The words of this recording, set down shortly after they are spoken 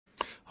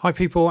Hi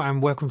people,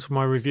 and welcome to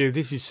my review.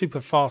 This is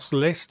Super Fast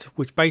List,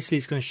 which basically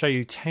is going to show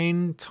you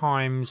 10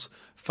 times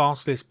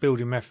fast list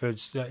building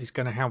methods that is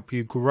going to help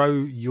you grow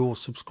your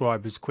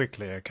subscribers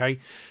quickly.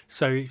 Okay,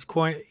 so it's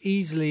quite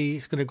easily,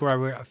 it's going to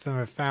grow it from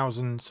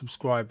 1,000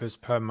 subscribers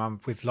per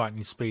month with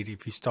lightning speed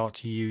if you start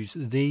to use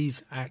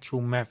these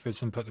actual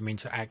methods and put them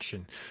into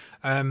action.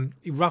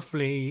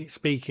 Roughly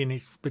speaking,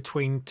 it's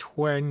between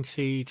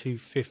 20 to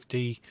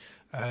 50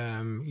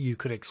 you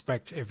could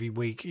expect every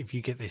week if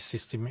you get this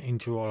system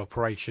into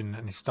operation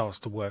and it starts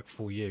to work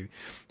for you.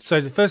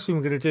 So the first thing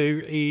we're going to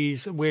do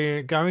is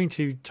we're going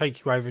to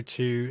take you over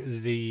to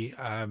the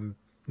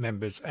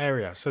members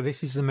area. So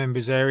this is the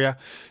members area.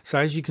 So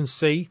as you can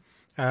see,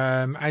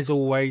 as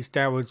always,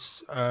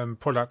 Doward's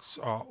products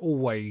are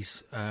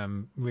always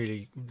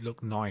really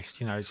look nice.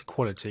 You know, it's a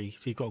quality,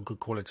 so you've got a good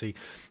quality.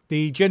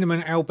 The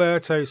gentleman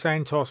Alberto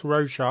Santos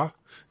Rocha.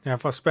 Now,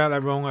 if I spell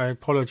that wrong, I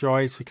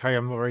apologise. Okay,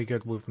 I'm not very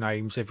good with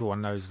names.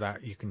 Everyone knows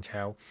that, you can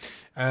tell.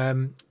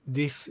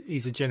 This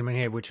is a gentleman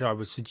here, which I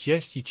would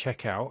suggest you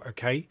check out.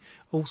 Okay.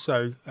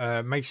 Also,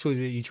 make sure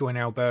that you join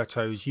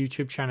Alberto's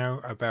YouTube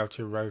channel,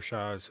 Alberto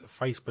Rocha's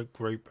Facebook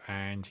group,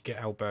 and get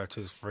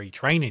Alberto's free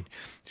training.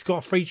 He's got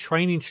a free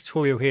training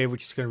tutorial here,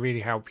 which is going to really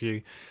help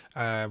you,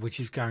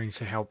 which is going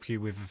to help you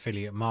with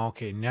affiliate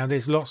marketing. Now,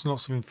 there's lots and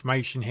lots of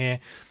information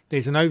here.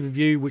 There's an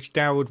overview, which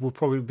Doward will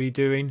probably be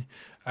doing,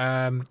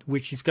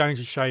 which is going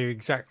to show you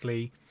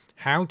exactly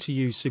how to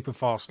use Super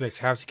Fast List,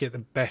 how to get the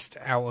best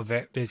out of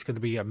it. There's going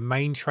to be a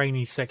main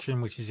training section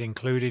which is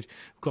included.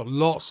 We've got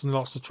lots and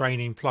lots of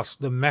training, plus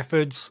the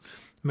methods,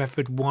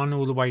 method 1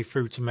 all the way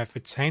through to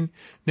method 10.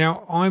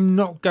 Now, I'm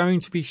not going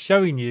to be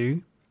showing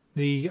you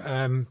the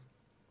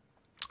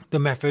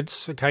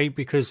methods, okay,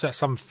 because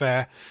that's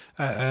unfair.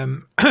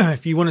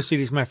 If you want to see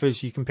these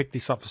methods, you can pick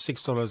this up for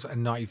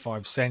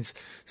 $6.95.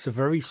 It's a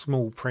very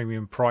small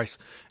premium price,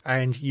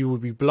 and you will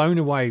be blown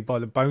away by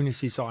the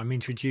bonuses that I'm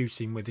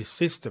introducing with this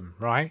system.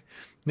 Right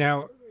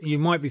now, you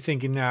might be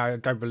thinking, "No, I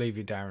don't believe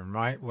you, Darren."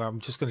 Right? Well, I'm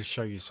just going to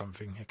show you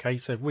something. Okay,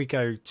 so if we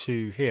go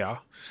to here,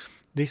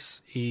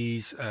 this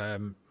is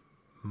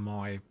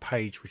my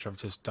page which I've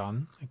just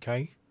done.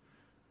 Okay,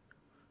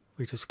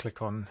 we just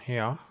click on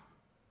here.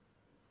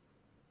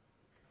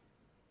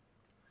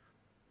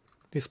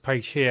 This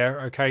page here,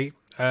 okay,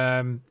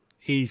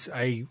 is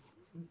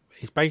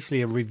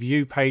basically a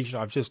review page that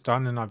I've just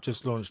done, and I've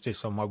just launched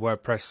this on my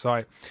WordPress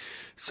site.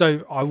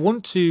 So I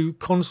want to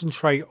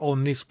concentrate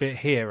on this bit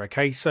here,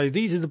 okay? So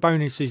these are the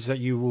bonuses that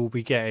you will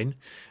be getting,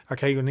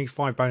 okay? And these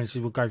 5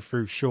 bonuses we'll go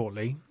through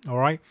shortly, all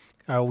right?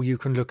 Or you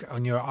can look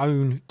on your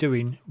own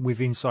doing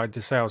with inside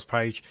the sales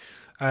page.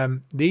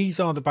 These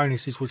are the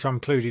bonuses which are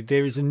included.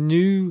 There is a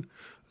new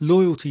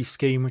loyalty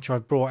scheme which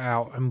I've brought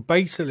out, and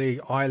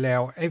basically I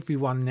allow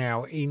everyone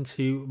now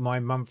into my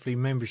monthly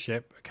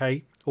membership,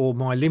 okay, or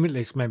my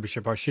limitless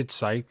membership I should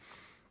say,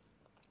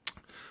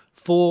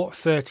 for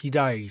 30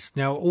 days.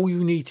 Now all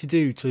you need to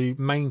do to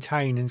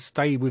maintain and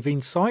stay within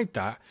inside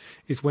that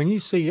is when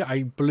you see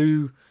a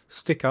blue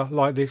sticker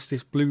like this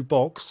blue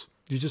box,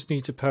 you just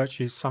need to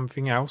purchase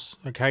something else,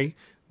 okay,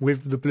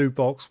 with the blue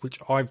box, which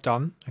I've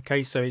done.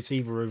 Okay, so it's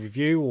either a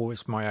review or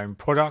it's my own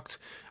product,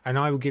 and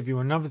I will give you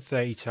another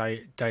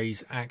 30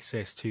 days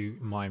access to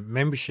my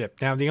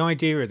membership. Now, the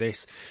idea of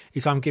this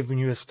is I'm giving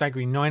you a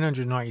staggering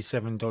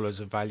 $997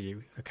 of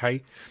value.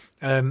 Okay,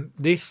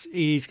 this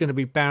is going to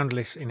be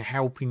boundless in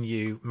helping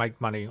you make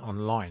money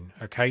online.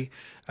 Okay,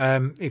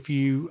 if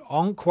you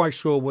aren't quite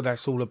sure what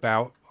that's all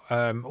about,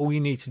 all you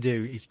need to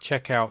do is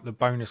check out the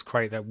bonus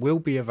crate that will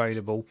be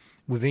available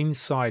within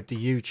inside the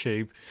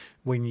YouTube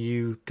when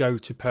you go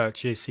to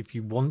purchase, if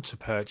you want to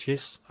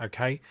purchase,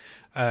 okay,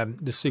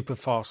 the Super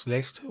Fast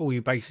List. All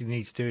you basically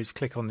need to do is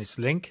click on this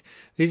link.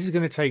 This is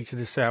going to take you to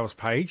the sales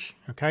page,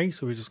 okay,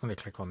 so we're just going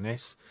to click on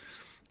this,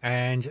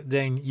 and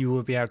then you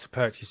will be able to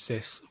purchase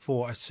this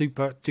for a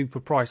super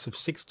duper price of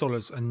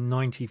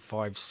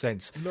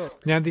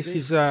 $6.95. Now this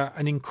is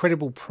an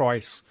incredible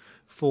price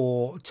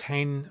for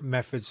 10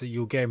 methods that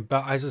you'll get,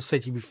 but as I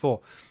said to you before,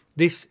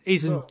 this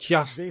isn't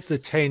just the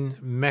 10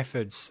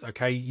 methods,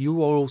 okay?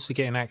 You are also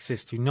getting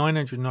access to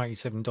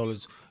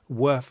 $997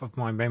 worth of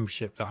my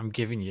membership that I'm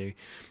giving you,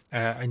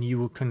 and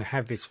you can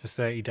have this for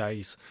 30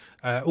 days.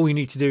 All you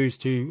need to do is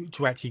to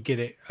actually get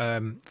it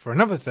for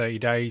another 30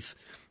 days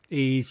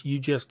is you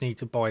just need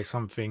to buy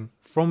something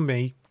from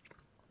me,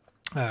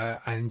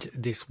 and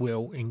this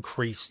will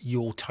increase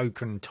your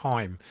token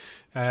time.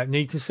 Now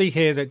you can see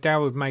here that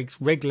Doward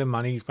makes regular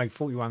money. He's made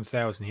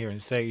 41,000 here in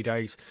 30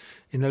 days.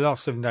 In the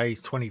last 7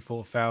 days,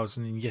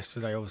 24,000, and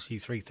yesterday obviously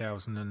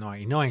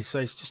 3,099. So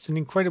it's just an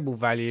incredible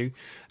value.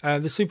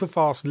 The Super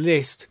Fast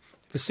List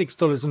for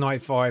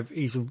 $6.95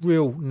 is a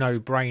real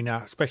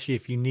no-brainer, especially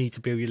if you need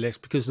to build your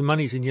list, because the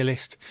money's in your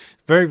list.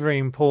 Very, very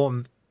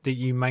important that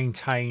you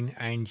maintain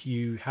and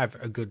you have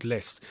a good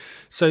list.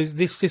 So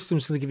this system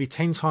is going to give you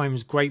 10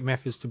 times great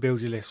methods to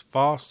build your list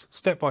fast,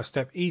 step by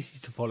step, easy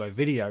to follow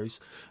videos,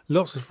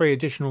 lots of free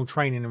additional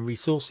training and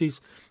resources,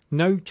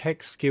 No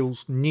tech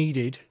skills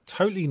needed,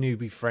 totally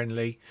newbie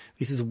friendly.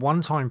 This is a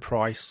one-time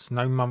price,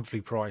 no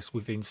monthly price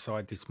with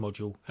inside this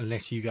module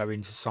unless you go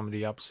into some of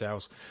the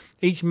upsells.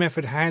 Each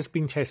method has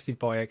been tested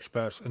by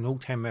experts and all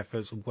 10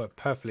 methods work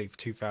perfectly for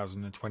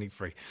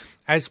 2023.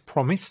 As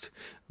promised,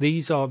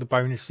 these are the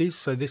bonuses.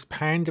 So this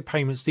Panda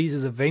payments, these are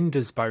the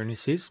vendors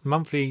bonuses,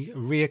 monthly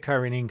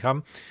reoccurring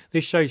income.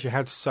 This shows you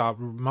how to set up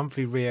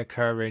monthly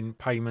reoccurring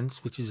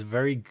payments, which is a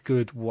very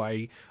good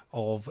way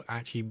of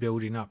actually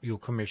building up your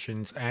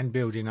commissions and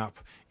building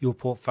up your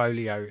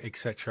portfolio,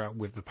 etc.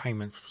 with the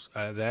payments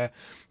there.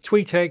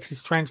 TweetX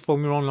is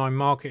transform your online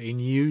marketing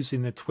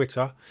using the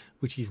Twitter,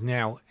 which is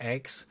now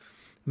X.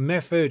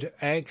 Method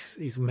X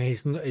is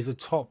a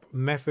top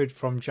method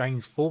from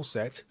James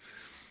Fawcett.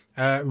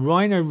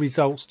 Rhino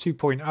Results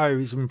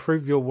 2.0 is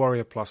improve your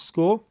Warrior Plus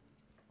score.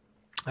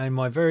 And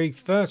my very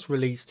first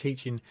release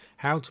teaching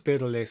how to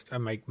build a list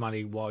and make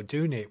money while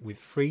doing it with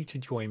free to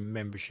join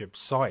membership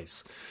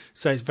sites.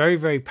 So it's very,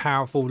 very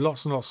powerful.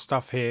 Lots and lots of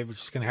stuff here which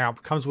is going to help.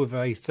 It comes with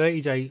a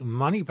 30-day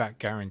money back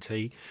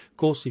guarantee. Of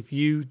course, if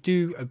you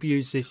do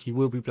abuse this, you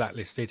will be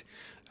blacklisted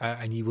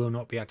and you will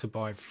not be able to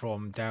buy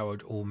from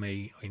Dowd or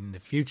me in the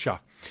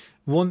future.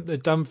 Want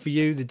it done for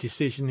you? The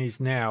decision is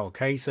now.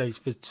 Okay, so it's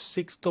for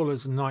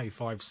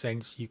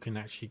 $6.95. You can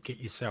actually get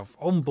yourself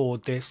on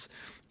board this.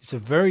 It's a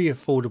very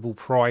affordable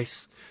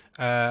price.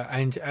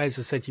 And as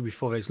I said to you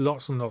before, there's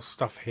lots and lots of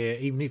stuff here.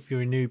 Even if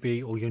you're a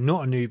newbie or you're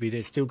not a newbie,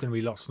 there's still going to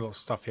be lots and lots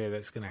of stuff here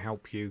that's going to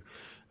help you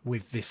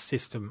with this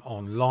system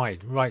online.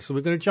 Right, so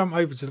we're going to jump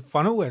over to the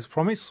funnel as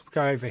promised.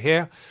 We'll go over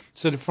here.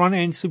 So the front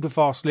end super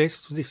fast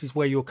list. This is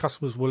where your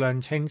customers will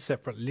learn 10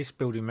 separate list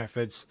building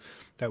methods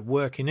that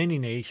work in any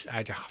niche,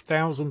 add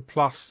 1,000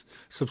 plus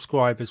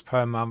subscribers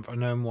per month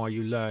and earn while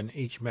you learn.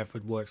 Each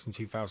method works in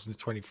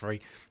 2023.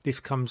 This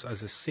comes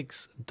as a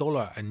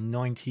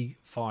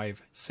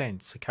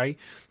 $6.95. Okay,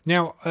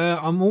 now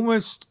I'm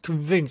almost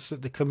convinced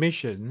that the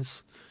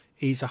commissions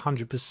is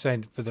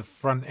 100% for the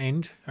front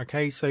end.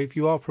 Okay, so if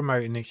you are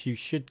promoting this, you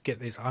should get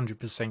this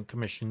 100%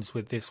 commissions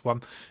with this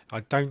one.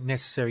 I don't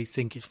necessarily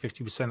think it's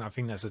 50%. I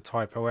think that's a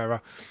typo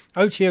error.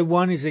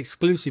 OTO1 is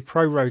exclusive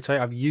pro rotate.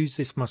 I've used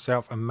this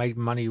myself and made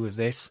money with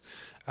this.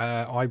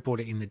 I bought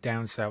it in the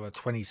down sale at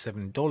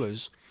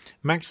 $27.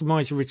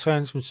 Maximize your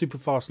returns from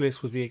Superfast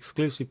List with the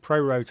exclusive Pro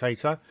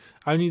Rotator.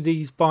 Only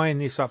these buying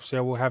this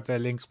upsell will have their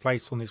links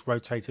placed on this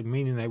rotator,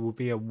 meaning there will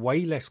be a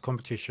way less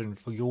competition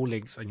for your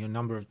links and your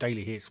number of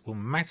daily hits will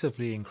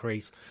massively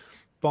increase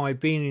by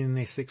being in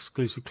this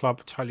exclusive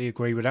club. Totally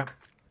agree with that.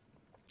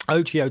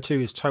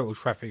 OTO2 is Total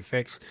Traffic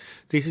Fix.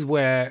 This is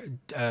where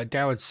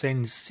Dowd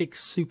sends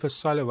 6 super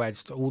solo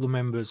ads to all the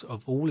members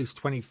of all his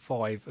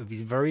 25 of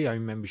his very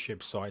own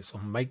membership sites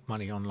on Make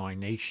Money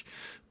Online niche.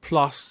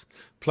 Plus,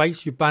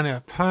 place your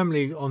banner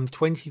permanently on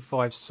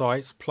 25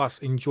 sites, plus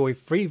enjoy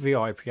free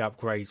VIP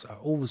upgrades at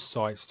all the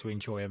sites to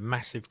enjoy a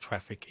massive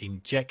traffic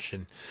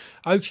injection.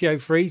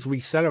 OTO3 is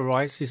Reseller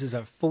Rights. This is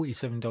at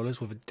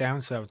 $47 with a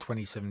down sale of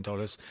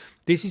 $27.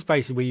 This is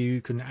basically where you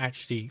can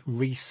actually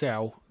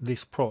resell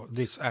this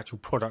actual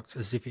product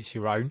as if it's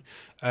your own.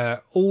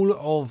 All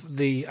of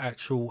the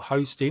actual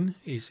hosting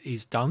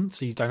is done,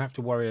 so you don't have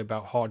to worry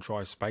about hard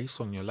drive space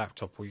on your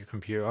laptop or your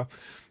computer.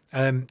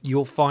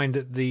 You'll find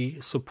that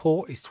the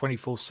support is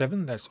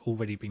 24/7. That's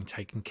already been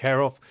taken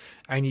care of,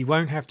 and you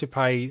won't have to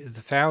pay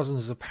the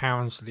thousands of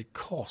pounds that it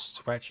costs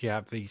to actually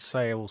have these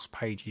sales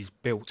pages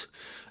built,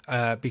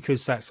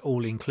 because that's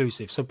all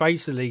inclusive. So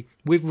basically,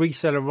 with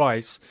Reseller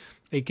Rights,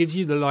 it gives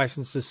you the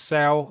license to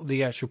sell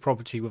the actual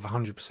property with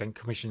 100%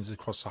 commissions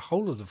across the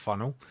whole of the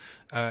funnel,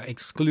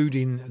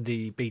 excluding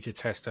the beta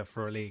tester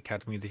for Elite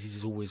Academy. This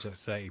is always at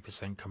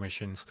 30%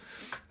 commissions.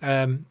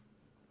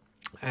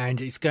 And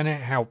it's going to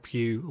help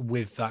you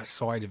with that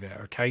side of it.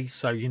 Okay,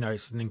 so you know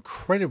it's an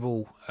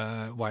incredible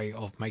way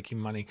of making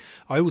money.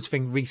 I always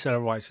think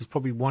Reseller Rights is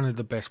probably one of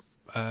the best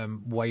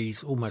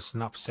ways, almost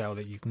an upsell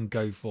that you can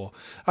go for.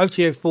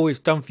 OTO4 is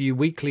done for you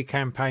weekly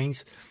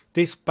campaigns.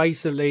 This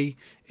basically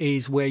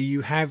is where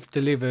you have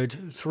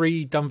delivered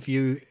 3 done for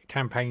you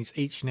campaigns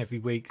each and every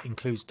week.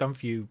 Includes done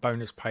for you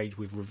bonus page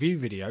with review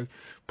video,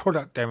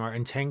 product demo,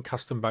 and 10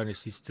 custom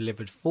bonuses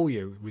delivered for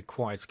you.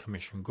 Requires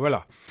Commission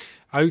Gorilla.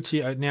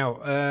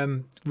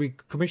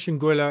 Commission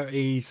Gorilla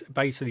is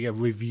basically a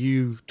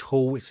review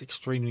tool. It's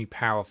extremely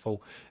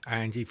powerful,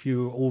 and if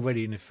you're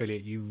already an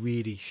affiliate, you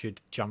really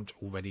should jump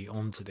already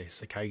onto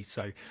this. Okay,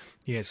 so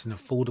yeah, it's an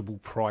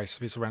affordable price.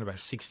 It's around about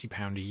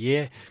 £60 a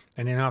year,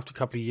 and then after a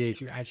couple of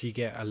years, you actually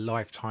get a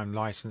lifetime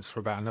license for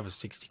about another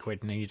 60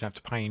 quid, and then you don't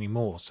have to pay any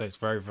more. So it's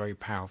very, very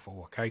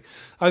powerful. Okay,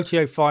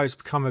 OTO5 has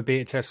become a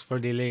beta test for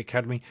the Elite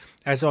Academy.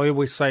 As I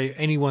always say,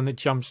 anyone that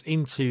jumps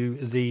into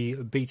the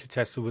beta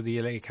tester with the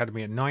Elite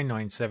Academy at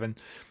 $997,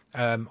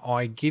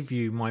 I give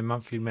you my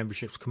monthly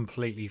memberships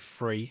completely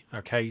free.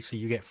 Okay, so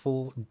you get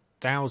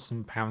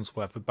 £4,000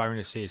 worth of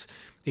bonuses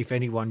if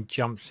anyone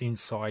jumps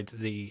inside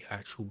the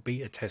actual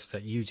beta tester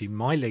using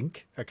my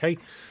link. Okay,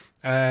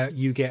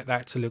 you get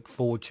that to look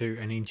forward to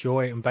and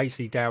enjoy. And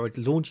basically Dowd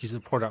launches a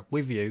product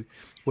with you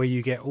where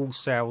you get all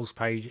sales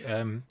page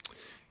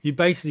You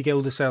basically get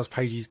all the sales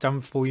pages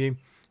done for you.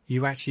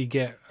 You actually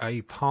get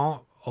a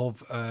part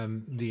of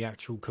the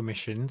actual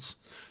commissions,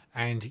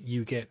 and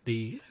you get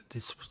the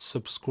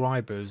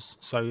subscribers.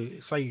 So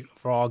say,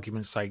 for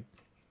argument's sake,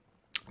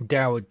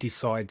 Dower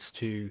decides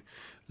to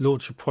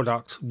launch a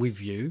product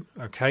with you,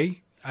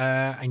 okay,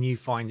 and you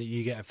find that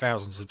you get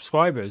 1,000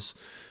 subscribers.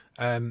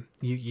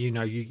 You're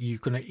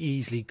going to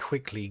easily,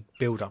 quickly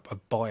build up a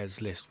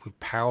buyers list with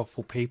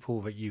powerful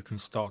people that you can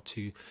start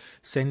to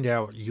send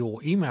out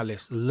your email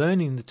list,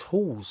 learning the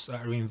tools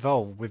that are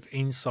involved with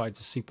inside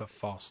the super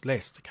fast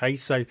list. Okay,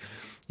 so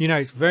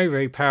it's very,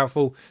 very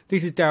powerful.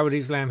 This is Dawud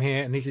Islam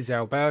here, and this is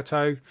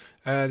Alberto.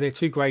 They're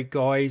two great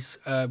guys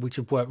which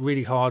have worked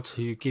really hard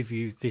to give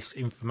you this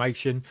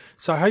information.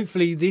 So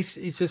hopefully this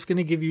is just going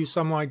to give you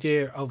some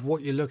idea of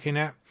what you're looking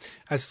at.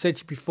 As I said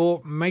to you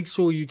before, make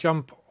sure you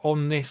jump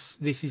on this.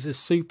 This is a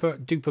super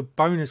duper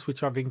bonus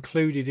which I've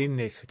included in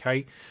this,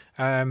 okay?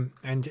 And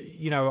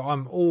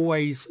I'm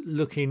always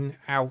looking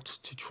out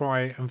to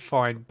try and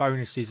find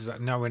bonuses that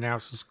no one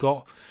else has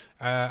got.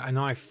 And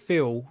I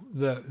feel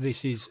that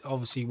this is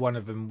obviously one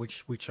of them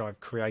which I've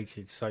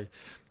created. So,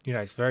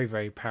 it's very,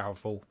 very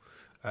powerful.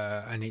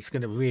 And it's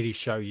going to really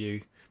show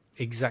you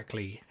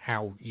exactly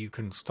how you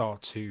can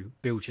start to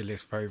build your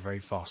list very, very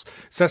fast.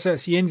 So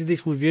that's the end of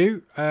this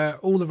review.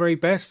 All the very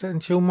best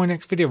until my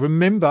next video.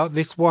 Remember,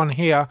 this one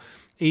here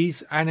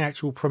is an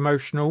actual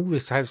promotional.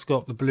 This has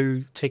got the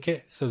blue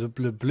ticket, so the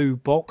blue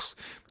box.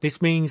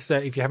 This means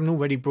that if you haven't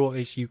already bought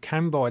this, you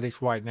can buy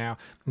this right now,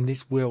 and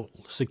this will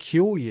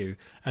secure you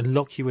and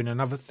lock you in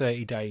another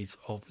 30 days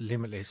of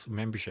limitless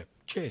membership.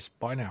 Cheers.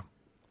 Bye now.